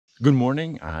Good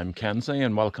morning, I'm Kenzie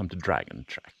and welcome to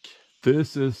Dragontrek.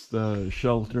 This is the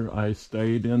shelter I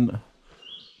stayed in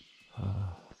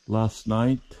last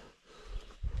night.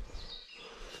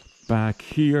 Back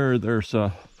here there's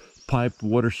a piped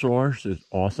water source, it's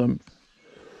awesome.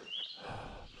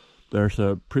 There's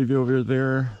a preview over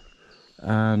there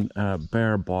and a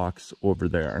bear box over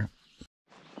there.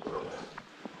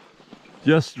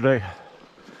 Yesterday,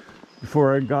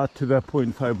 before I got to that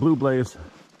 0.5 blue blaze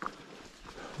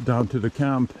down to the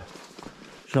camp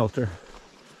shelter,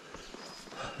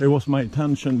 it was my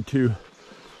intention to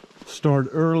start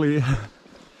early,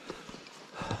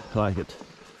 like at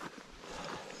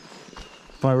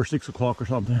 5 or 6 o'clock or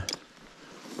something,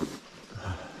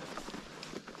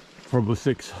 probably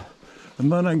 6,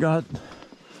 and then I got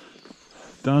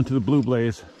down to the blue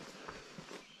blaze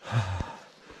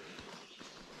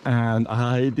and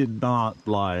I did not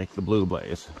like the blue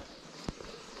blaze.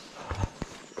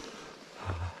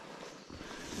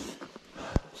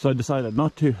 So I decided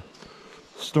not to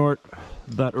start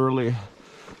that early.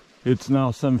 It's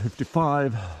now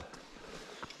 7:55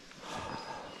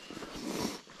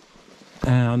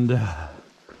 and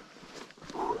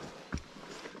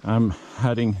I'm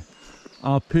heading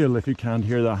uphill, if you can't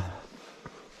hear that.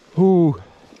 Ooh.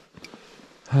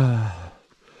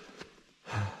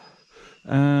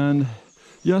 And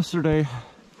yesterday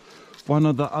one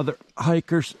of the other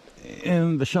hikers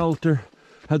in the shelter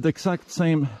had the exact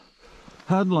same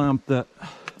headlamp that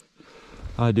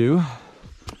I do,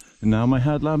 and now my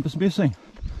headlamp is missing.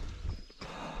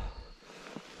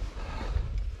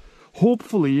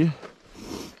 Hopefully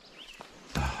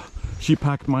she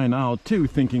packed mine out too,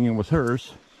 thinking it was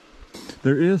hers.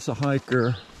 There is a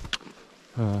hiker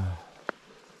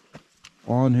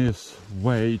on his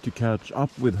way to catch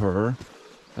up with her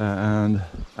and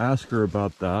ask her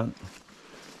about that,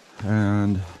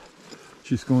 and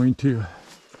she's going to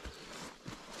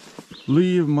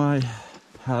leave my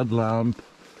headlamp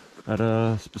at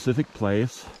a specific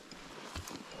place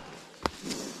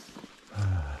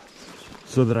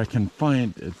so that I can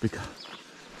find it. Because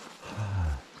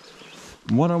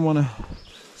what I want to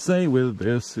say with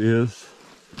this is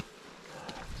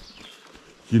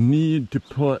you need to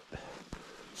put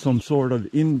some sort of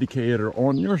indicator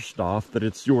on your stuff that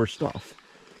it's your stuff.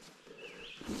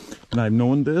 And I've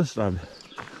known this, I've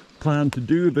planned to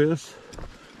do this,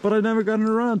 but I never gotten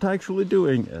around to actually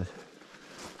doing it.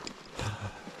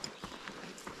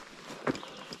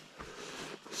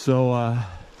 So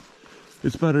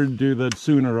it's better to do that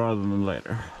sooner rather than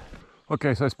later.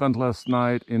 Okay, so I spent last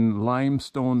night in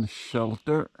Limestone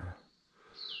shelter,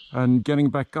 and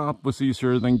getting back up was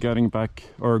easier than getting back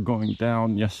or going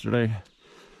down yesterday.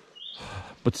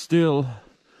 But still,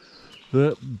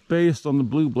 based on the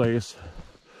blue blaze,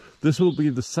 this will be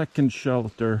the second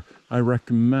shelter I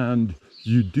recommend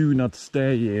you do not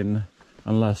stay in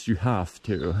unless you have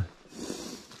to.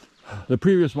 The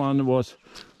previous one was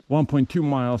 1.2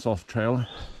 miles off trail.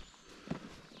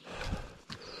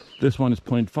 This one is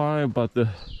 0.5, but the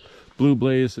blue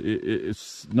blaze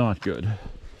is not good.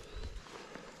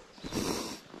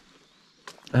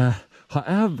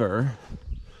 However,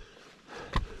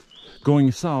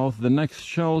 going south, the next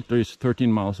shelter is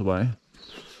 13 miles away.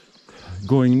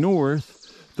 Going north,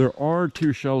 there are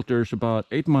 2 shelters about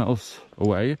 8 miles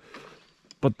away,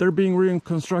 but they're being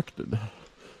reconstructed.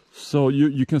 So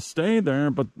you can stay there,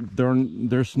 but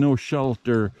there's no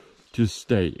shelter to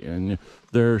stay in.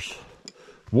 There's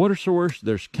water source,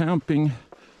 there's camping,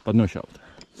 but no shelter.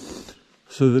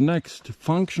 So the next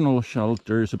functional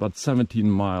shelter is about 17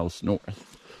 miles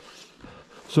north.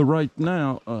 So right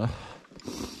now,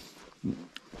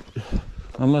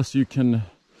 unless you can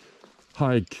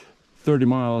hike 30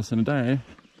 miles in a day,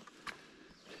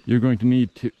 you're going to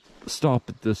need to stop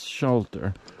at this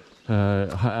shelter.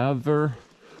 However,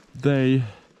 they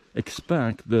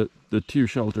expect that the 2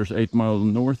 shelters 8 miles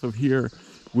north of here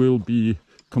will be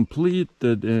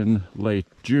completed in late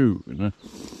June.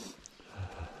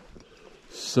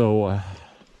 So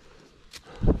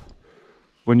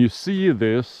when you see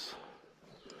this,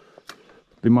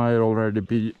 they might already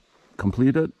be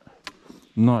completed.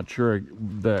 Not sure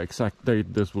the exact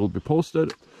date this will be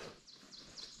posted,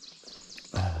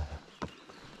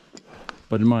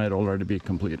 but it might already be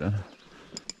completed.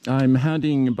 I'm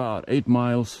heading about 8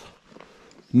 miles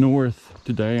north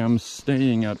today. I'm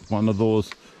staying at one of those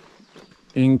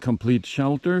incomplete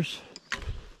shelters.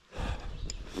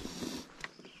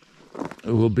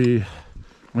 It will be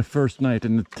my first night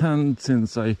in the tent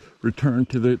since I returned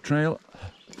to the trail.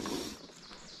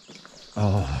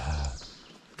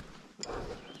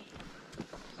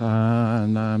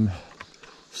 And I'm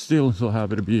still so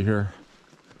happy to be here.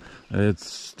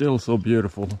 It's still so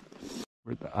beautiful.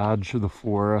 We're at the edge of the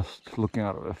forest, looking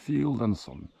out of a field and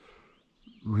some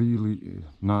really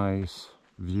nice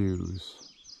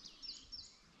views.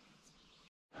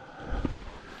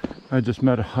 I just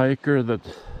met a hiker that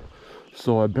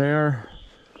saw a bear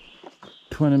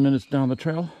 20 minutes down the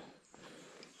trail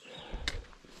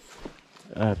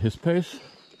at his pace.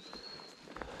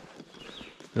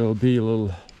 It'll be a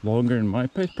little longer in my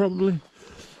pace probably,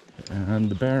 and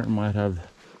the bear might have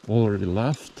already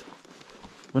left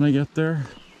when I get there.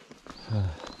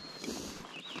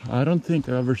 I don't think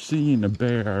I've ever seen a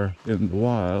bear in the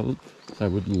wild. I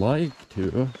would like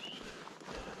to,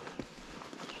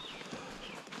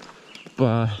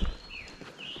 but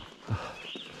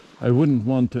I wouldn't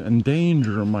want to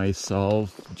endanger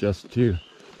myself just to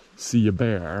see a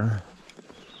bear.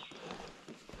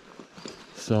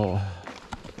 So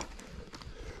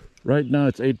right now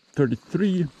it's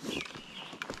 8:33,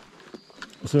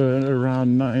 so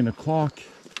around 9 o'clock,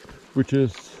 which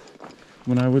is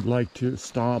when I would like to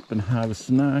stop and have a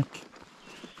snack.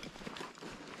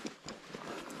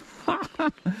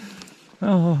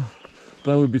 Oh,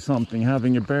 that would be something,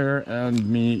 having a bear and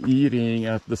me eating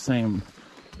at the same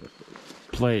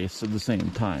place at the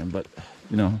same time. But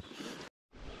you know,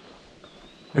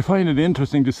 I find it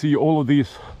interesting to see all of these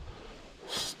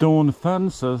stone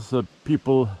fences that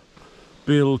people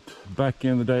built back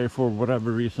in the day for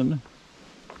whatever reason.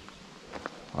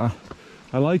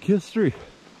 I like history,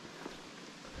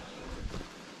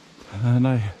 and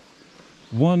I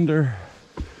wonder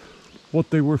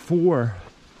what they were for.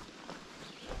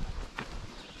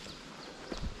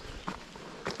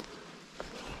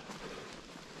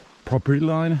 Property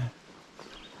line,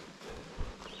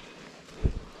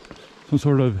 some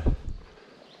sort of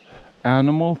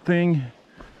animal thing,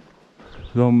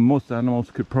 though most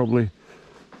animals could probably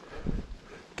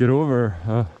get over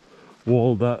a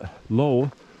wall that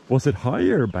low. Was it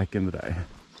higher back in the day?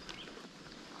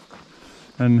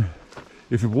 And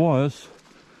if it was,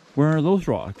 where are those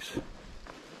rocks?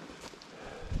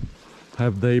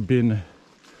 Have they been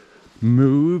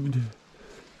moved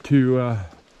to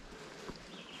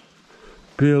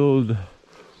build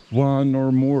one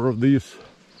or more of these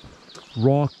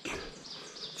rock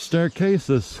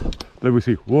staircases that we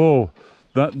see? Whoa,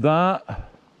 that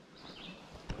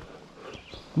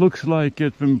looks like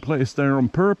it's been placed there on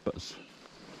purpose.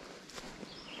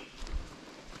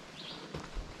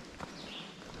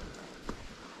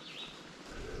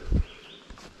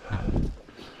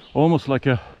 Almost like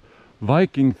a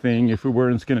Viking thing if we were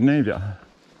in Scandinavia.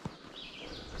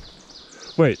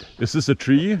 Wait, is this a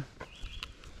tree? Is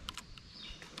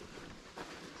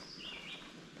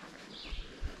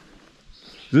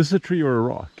this a tree or a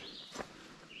rock?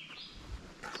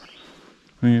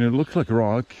 I mean, it looks like a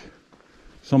rock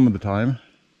some of the time.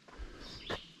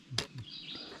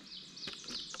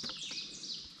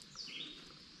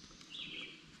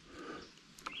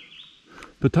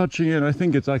 But touching it, I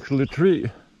think it's actually a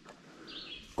tree.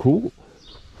 Cool.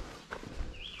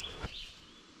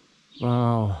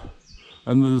 Wow.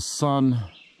 And the sun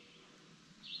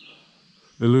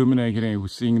illuminating,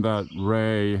 seeing that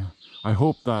ray. I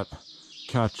hope that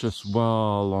catches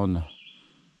well on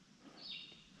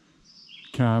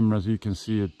camera so you can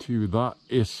see it too. That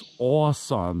is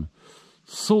awesome.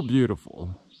 So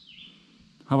beautiful.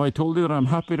 Have I told you that I'm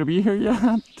happy to be here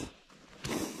yet?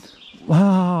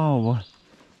 Wow.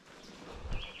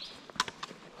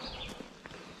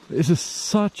 This is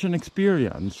such an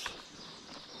experience.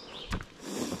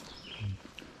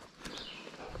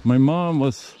 My mom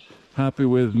was happy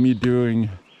with me doing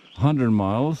 100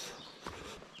 miles.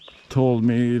 Told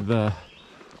me that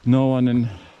no one in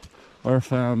our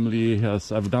family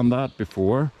has ever done that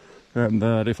before, and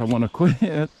that if I want to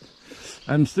quit,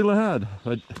 I'm still ahead.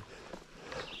 But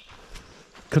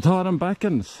Kataran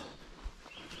beckons.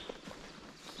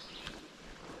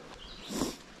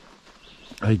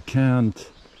 I can't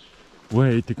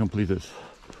wait to complete this.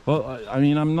 Well, I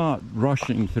mean, I'm not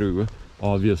rushing through,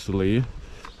 obviously.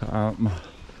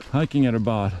 Hiking at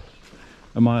about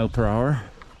a mile per hour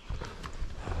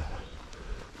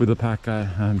with the pack I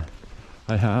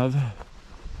have,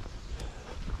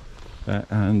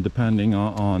 and depending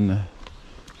on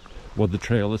what the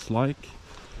trail is like.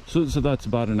 So that's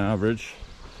about an average.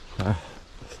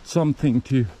 Something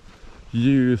to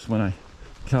use when I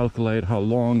calculate how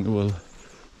long it will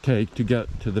take to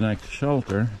get to the next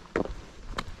shelter,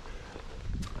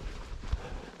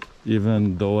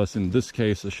 even though, as in this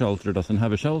case, a shelter doesn't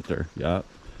have a shelter yet.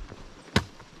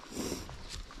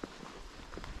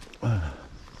 But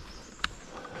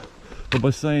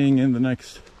by saying in the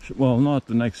next, well, not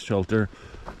the next shelter,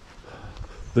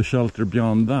 the shelter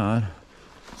beyond that,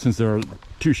 since there are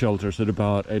 2 shelters at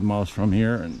about 8 miles from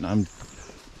here, and I'm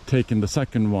taking the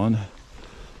second one,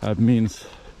 that means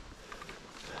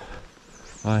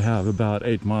I have about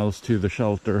 8 miles to the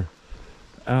shelter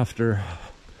after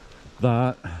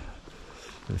that.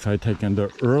 If I take in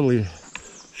the early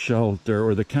shelter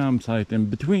or the campsite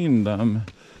in between them,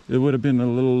 it would have been a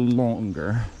little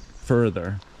longer,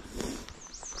 further.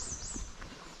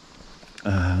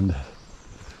 And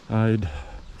I'd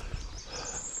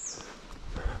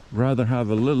rather have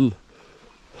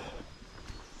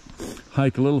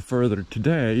hike a little further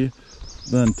today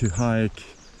than to hike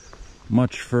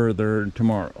much further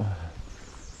tomorrow.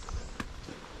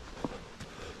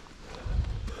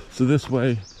 So this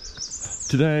way,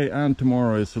 today and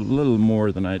tomorrow is a little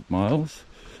more than 8 miles.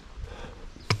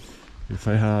 If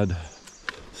I had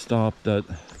stopped at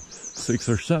 6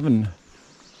 or 7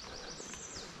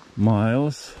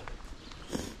 miles,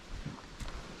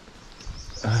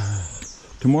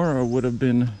 tomorrow would have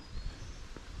been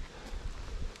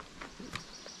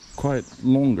quite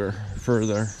longer,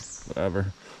 further,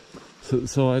 whatever.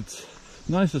 So it's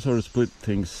nice to sort of split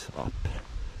things up.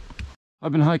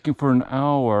 I've been hiking for an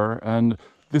hour, and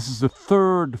this is the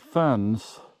 3rd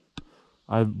fence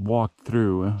I've walked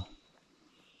through.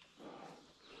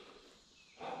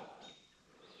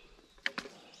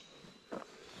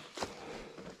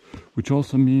 Which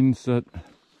also means that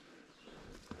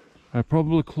I'm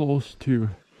probably close to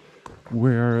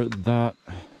where that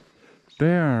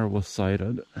bear was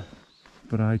sighted,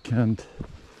 but I can't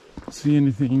see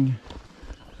anything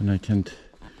and I can't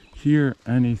hear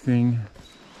anything.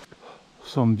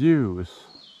 Some views.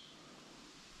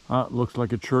 That looks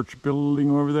like a church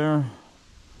building over there.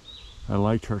 I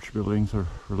like church buildings or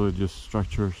religious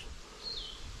structures.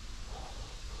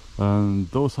 And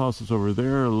those houses over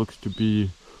there looks to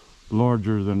be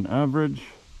larger than average.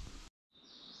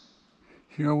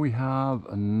 Here we have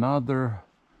another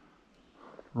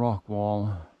rock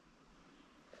wall.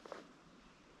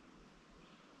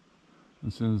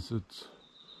 And since it's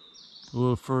a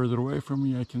little further away from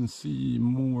me, I can see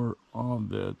more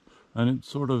of it. And it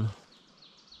sort of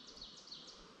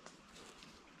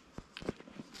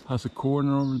has a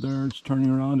corner over there. It's turning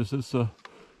around. Is this a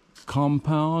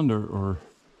compound or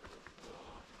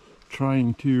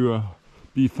trying to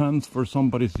be fenced for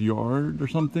somebody's yard or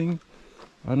something?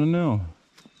 I don't know.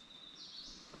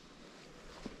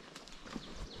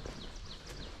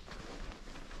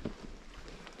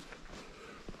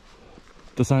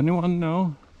 Does anyone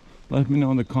know? Let me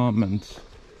know in the comments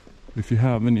if you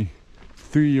have any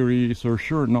theories or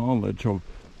sure knowledge of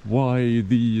why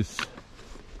these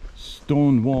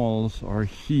stone walls are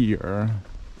here.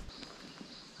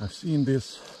 I've seen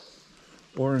these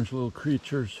orange little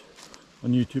creatures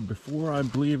on YouTube before. I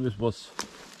believe it was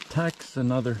Tex,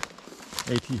 another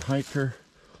AT hiker,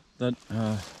 that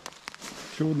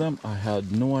showed them. I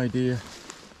had no idea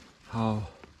how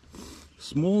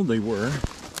small they were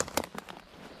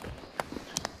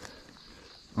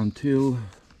until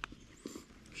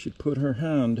she put her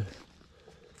hand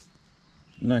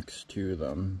next to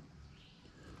them.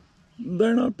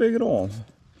 They're not big at all.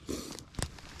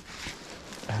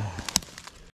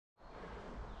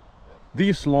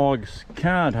 These logs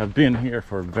can't have been here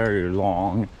for very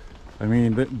long. I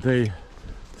mean, they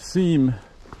seem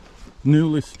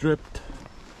newly stripped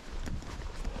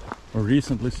or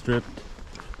recently stripped,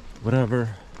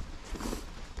 whatever.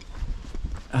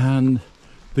 And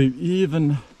they've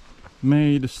even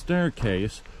made a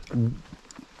staircase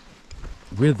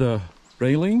with a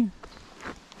railing.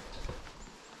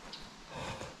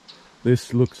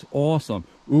 This looks awesome.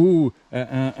 Ooh,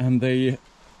 and they,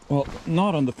 well,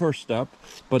 not on the first step,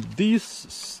 but these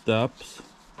steps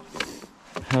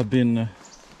have been,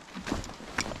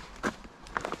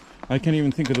 I can't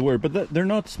even think of the word, but they're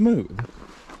not smooth,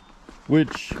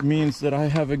 which means that I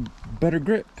have a better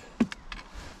grip.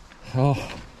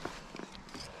 Oh.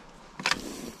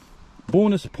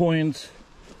 Bonus points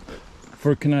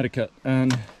for Connecticut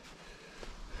and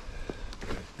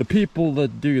the people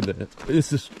that do this.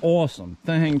 This is awesome.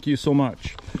 Thank you so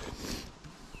much.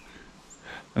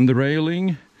 And the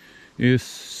railing is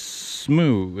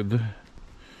smooth.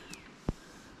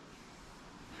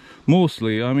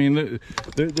 Mostly. I mean,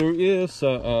 there is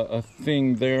a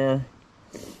thing there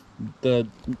that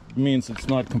means it's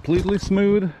not completely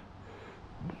smooth,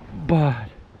 but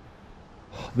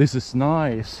this is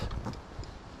nice.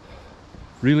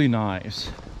 Really nice.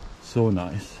 So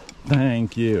nice.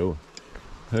 Thank you.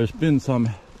 There's been some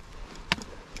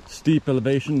steep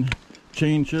elevation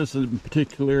changes, in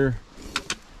particular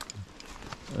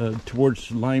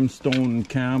towards Limestone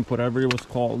Camp, whatever it was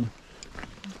called.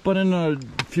 But in a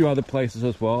few other places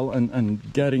as well,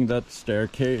 and getting that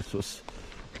staircase was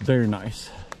very nice.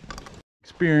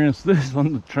 Experienced this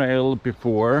on the trail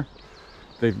before.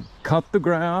 They've cut the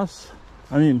grass.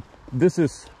 I mean, this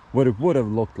is what it would have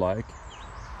looked like,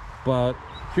 but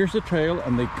here's the trail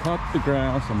and they cut the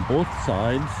grass on both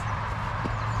sides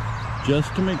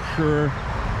just to make sure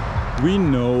we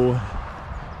know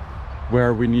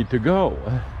where we need to go.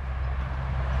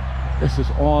 This is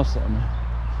awesome.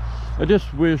 I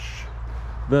just wish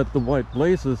that the white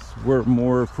blazes were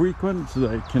more frequent so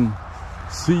that I can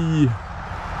see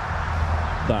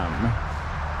them.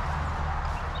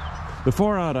 The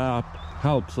 4-Out app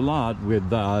helps a lot with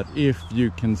that if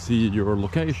you can see your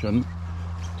location,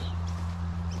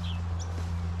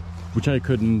 which I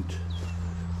couldn't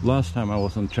last time I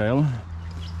was on trail,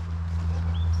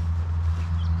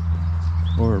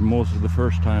 or most of the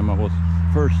first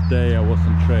day I was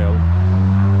on trail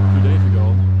 2 days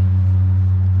ago,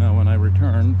 now when I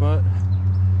returned. But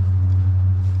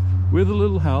with a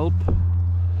little help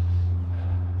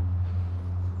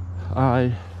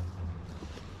I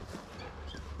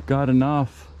got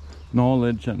enough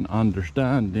knowledge and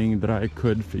understanding that I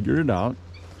could figure it out.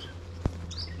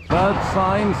 That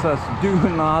sign says do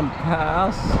not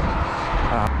pass.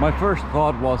 My first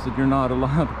thought was that you're not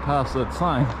allowed to pass that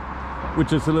sign,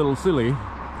 which is a little silly.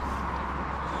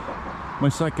 My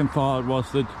second thought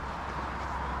was that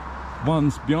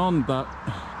once beyond that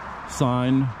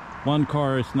sign, one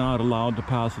car is not allowed to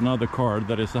pass another car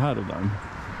that is ahead of them.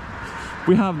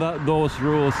 We have those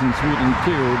rules in Sweden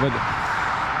too, but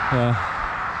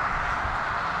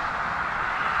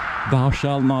thou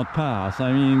shalt not pass.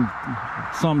 I mean,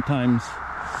 sometimes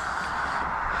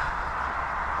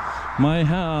my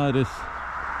head is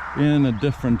in a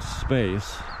different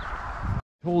space. I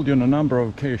told you on a number of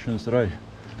occasions that I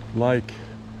like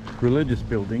religious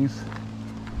buildings.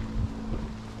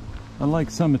 I like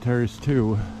cemeteries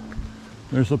too.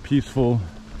 They're so peaceful.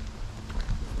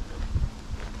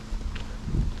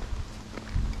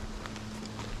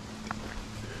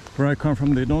 Where I come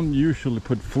from, they don't usually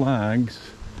put flags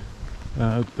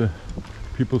at the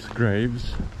people's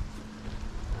graves,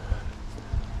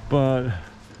 but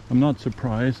I'm not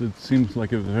surprised. It seems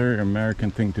like a very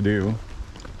American thing to do.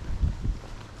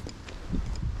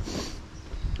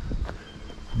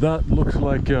 That looks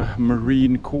like a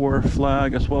Marine Corps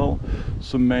flag as well,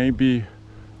 so maybe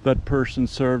that person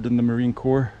served in the Marine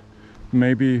Corps.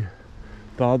 Maybe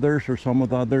the others, or some of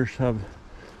the others, have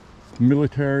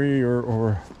military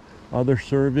or other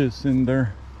service in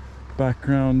their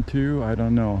background too. I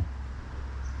don't know,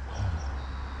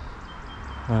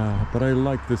 but I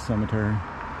like this cemetery.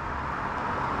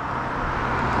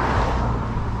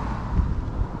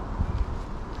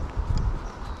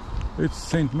 It's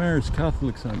St. Mary's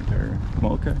Catholic Cemetery.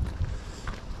 Okay.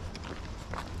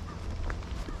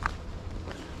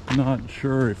 Not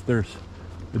sure if there's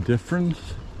a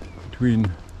difference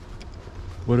between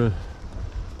what a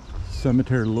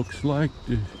cemetery looks like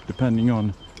depending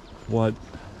on what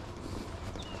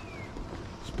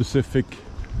specific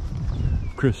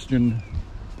Christian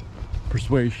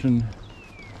persuasion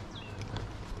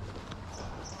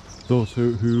those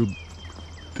who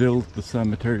built the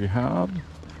cemetery have.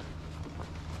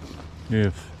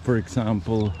 If, for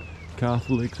example,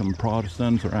 Catholics and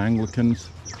Protestants or Anglicans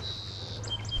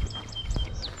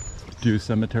do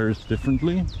cemeteries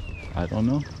differently, I don't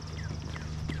know.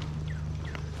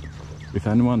 If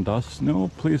anyone does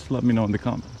know, please let me know in the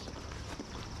comments.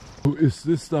 Is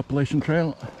this the Appalachian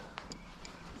Trail?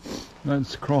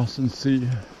 Let's cross and see.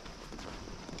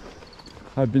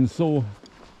 I've been so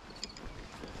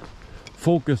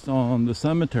focused on the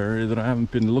cemetery that I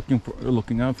haven't been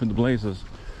looking out for the blazes.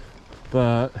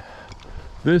 But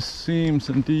this seems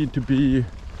indeed to be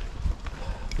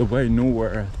the way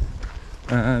nowhere.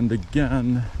 And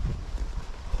again,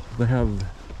 they have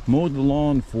mowed the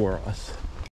lawn for us.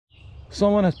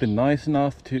 Someone has been nice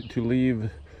enough to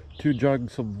leave 2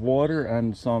 jugs of water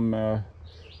and some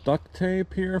duct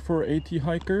tape here for AT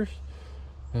hikers.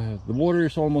 The water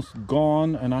is almost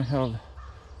gone and I have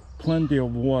plenty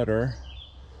of water.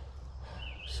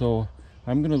 So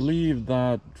I'm gonna leave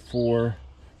that for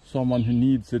someone who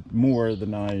needs it more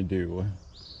than I do.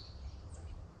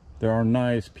 There are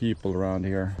nice people around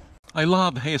here. I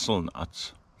love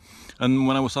hazelnuts. And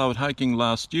when I was out hiking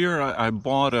last year, I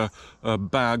bought a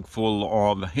bag full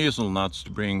of hazelnuts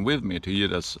to bring with me to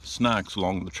eat as snacks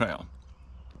along the trail.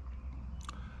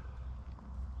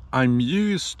 I'm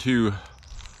used to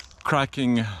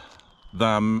cracking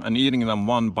them and eating them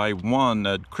one by one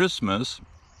at Christmas.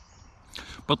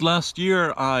 But last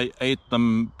year I ate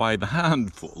them by the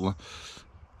handful.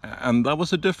 and that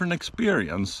was a different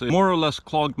experience. It more or less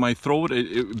clogged my throat.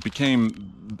 It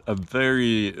became a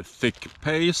very thick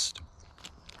paste,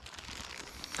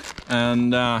 and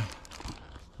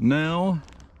now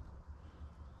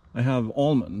I have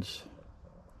almonds,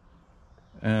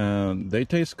 and they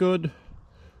taste good.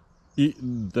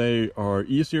 They are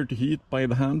easier to heat by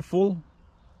the handful.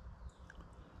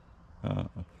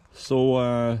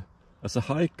 So as a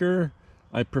hiker,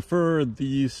 I prefer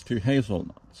these to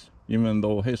hazelnuts, even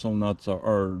though hazelnuts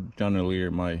are generally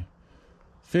my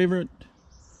favorite.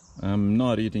 I'm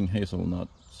not eating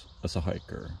hazelnuts as a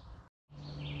hiker.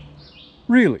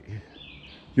 Really?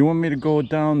 You want me to go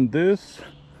down this?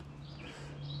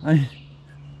 I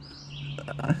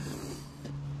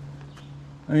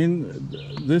mean,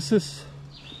 this is,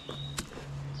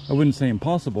 I wouldn't say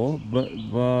impossible, but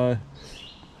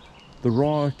the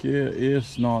rock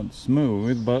is not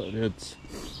smooth, but it's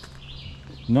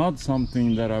not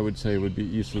something that I would say would be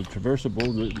easily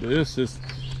traversable. This is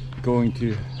going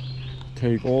to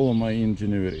take all of my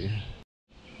ingenuity.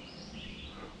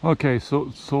 Okay,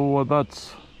 so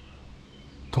that's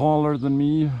taller than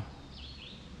me.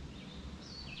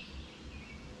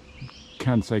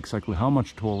 Can't say exactly how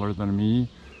much taller than me.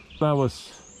 That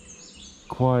was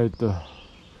quite the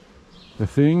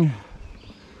thing.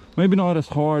 Maybe not as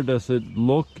hard as it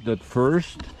looked at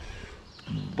first,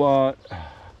 but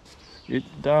it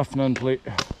definitely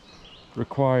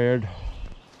required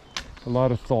a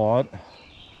lot of thought.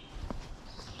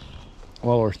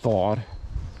 Well, or thought.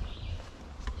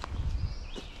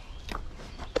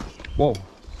 Whoa,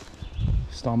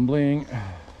 stumbling.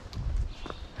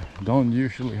 Don't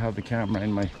usually have the camera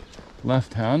in my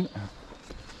left hand,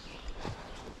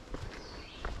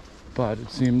 but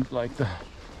it seemed like the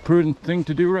prudent thing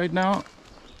to do right now.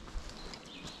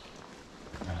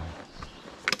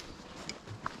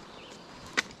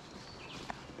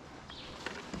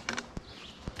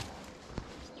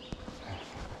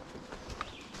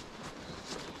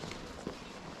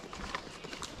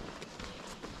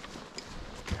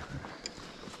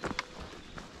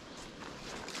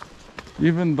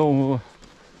 Even though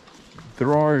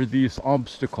there are these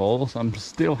obstacles, I'm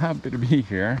still happy to be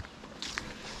here.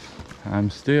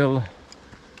 I'm still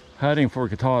heading for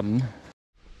Katahdin.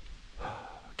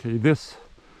 Okay,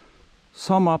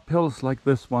 some uphills like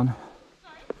this one.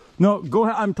 No, go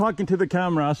ahead. I'm talking to the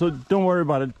camera, so don't worry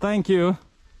about it. Thank you.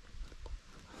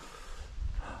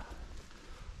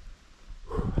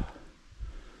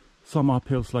 Some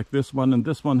uphills like this one, and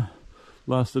this one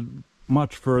lasted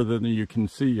much further than you can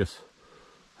see as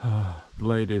the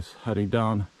ladies heading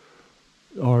down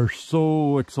are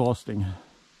so exhausting.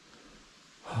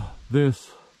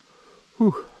 This,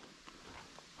 whew,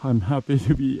 I'm happy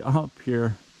to be up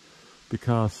here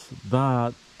because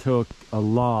that took a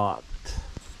lot.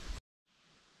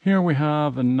 Here we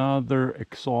have another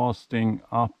exhausting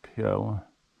uphill.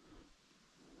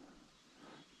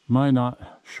 Might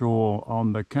not show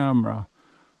on the camera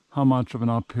how much of an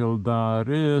uphill that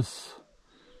is,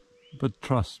 but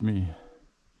trust me,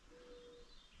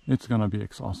 it's gonna be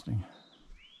exhausting.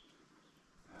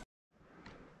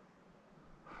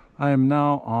 I am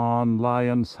now on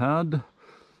Lion's Head,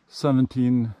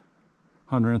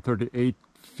 1,738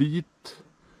 feet.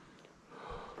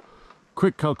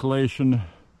 Quick calculation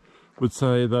would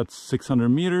say that's 600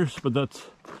 meters, but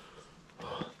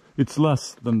it's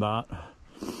less than that.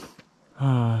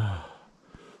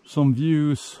 Some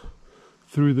views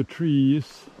through the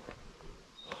trees.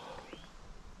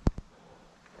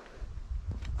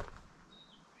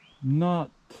 Not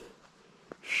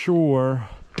sure,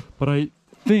 but I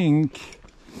think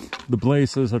the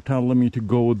blazes are telling me to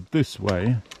go this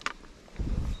way.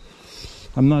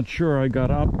 I'm not sure I got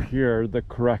up here the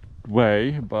correct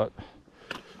way, but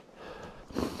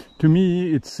to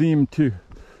me it seemed to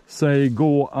say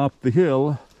go up the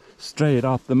hill, straight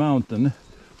up the mountain,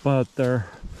 but there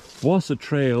was a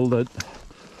trail that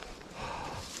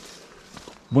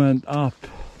went up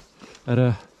at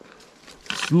a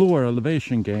slower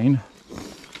elevation gain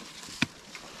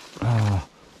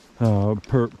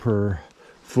per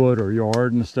foot or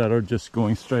yard instead of just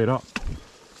going straight up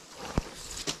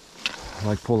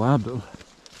like Paul Abdul.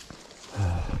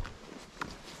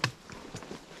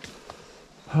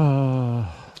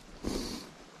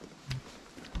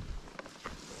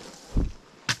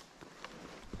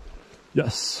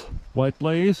 Yes, white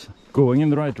blaze going in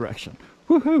the right direction.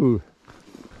 Woohoo!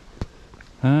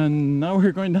 And now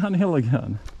we're going downhill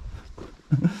again.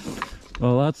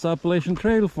 Well, that's Appalachian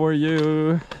Trail for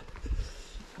you.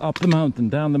 Up the mountain,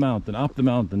 down the mountain, up the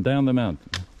mountain, down the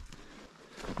mountain.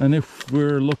 And if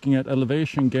we're looking at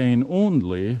elevation gain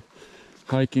only,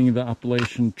 hiking the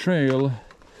Appalachian Trail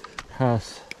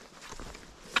has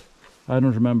I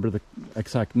don't remember the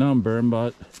exact number,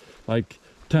 but like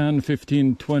 10,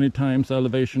 15, 20 times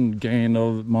elevation gain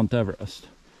of Mount Everest.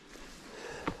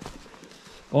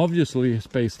 Obviously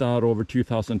spaced out over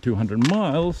 2,200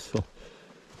 miles, so,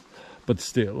 but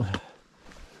still.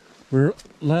 We're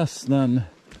less than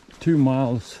 2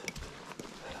 miles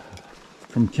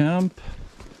from camp.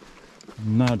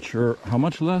 Not sure how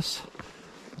much less.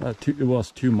 It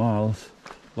was 2 miles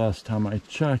last time I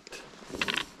checked.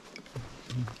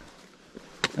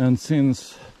 And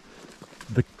since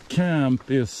the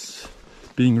camp is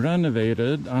being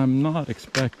renovated, I'm not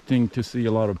expecting to see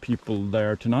a lot of people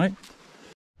there tonight.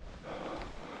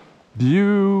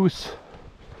 Views,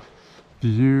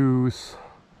 views,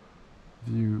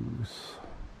 views.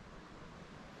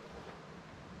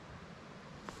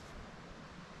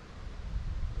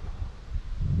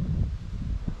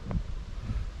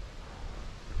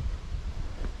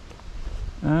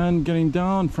 And getting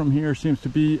down from here seems to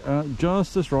be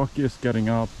just as rocky as getting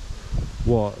up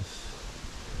was.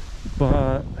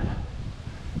 But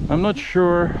I'm not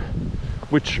sure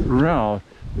which route.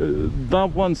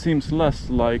 That one seems less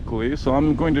likely, so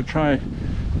I'm going to try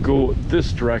go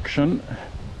this direction.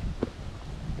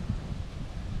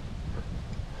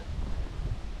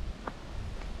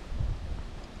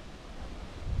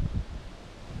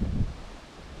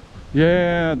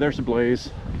 Yeah, there's a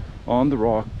blaze on the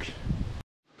rock.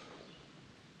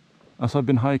 As I've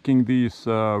been hiking these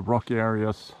rocky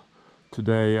areas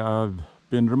today, I've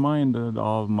been reminded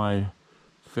of my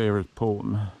favorite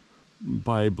poem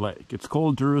by Blake. It's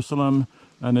called Jerusalem,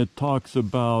 and it talks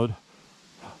about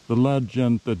the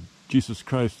legend that Jesus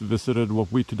Christ visited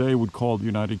what we today would call the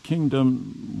United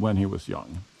Kingdom when he was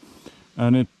young.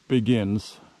 And it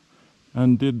begins,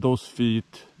 "And did those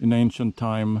feet in ancient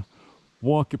time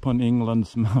walk upon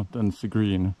England's mountains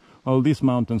green?" Well, these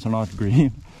mountains are not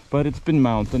green, but it's been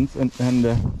mountains, and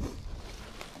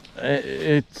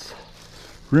it's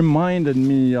reminded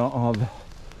me of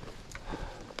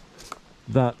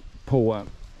that poem.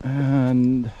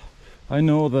 And I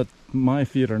know that my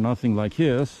feet are nothing like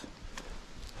his,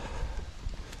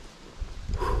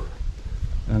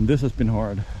 and this has been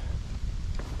hard.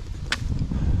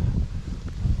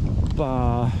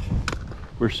 But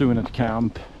we're soon at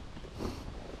camp.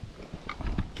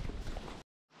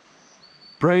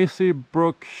 Brassie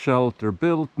Brook shelter,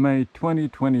 built May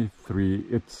 2023.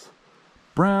 It's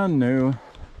brand new.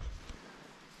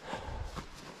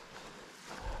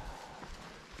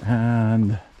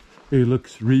 And it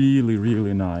looks really,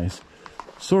 really nice.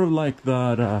 Sort of like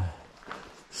that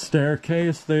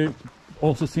staircase. They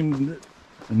also seem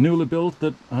newly built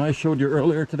that I showed you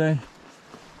earlier today.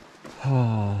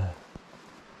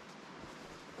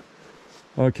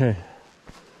 Okay.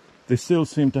 They still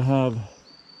seem to have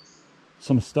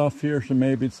some stuff here, so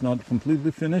maybe it's not completely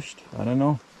finished. I don't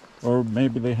know. Or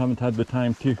maybe they haven't had the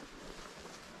time to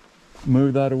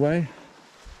move that away.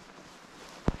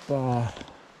 But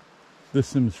this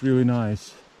seems really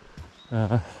nice.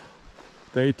 The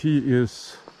AT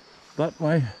is that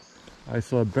way. I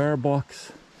saw a bear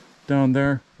box down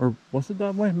there. Or was it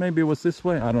that way? Maybe it was this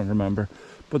way. I don't remember.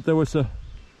 But there was a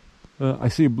I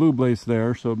see a blue blaze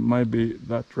there, so it might be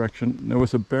that direction. There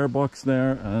was a bear box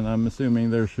there, and I'm assuming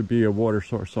there should be a water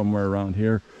source somewhere around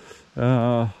here.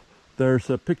 There's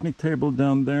a picnic table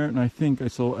down there, and I think I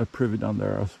saw a privy down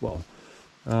there as well.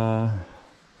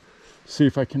 See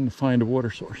if I can find a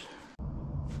water source.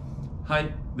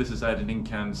 Hi, this is Editing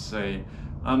Kansai.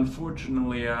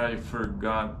 Unfortunately, I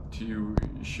forgot to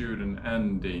shoot an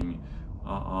ending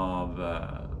of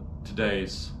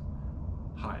today's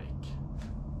hike.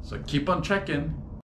 So keep on checking.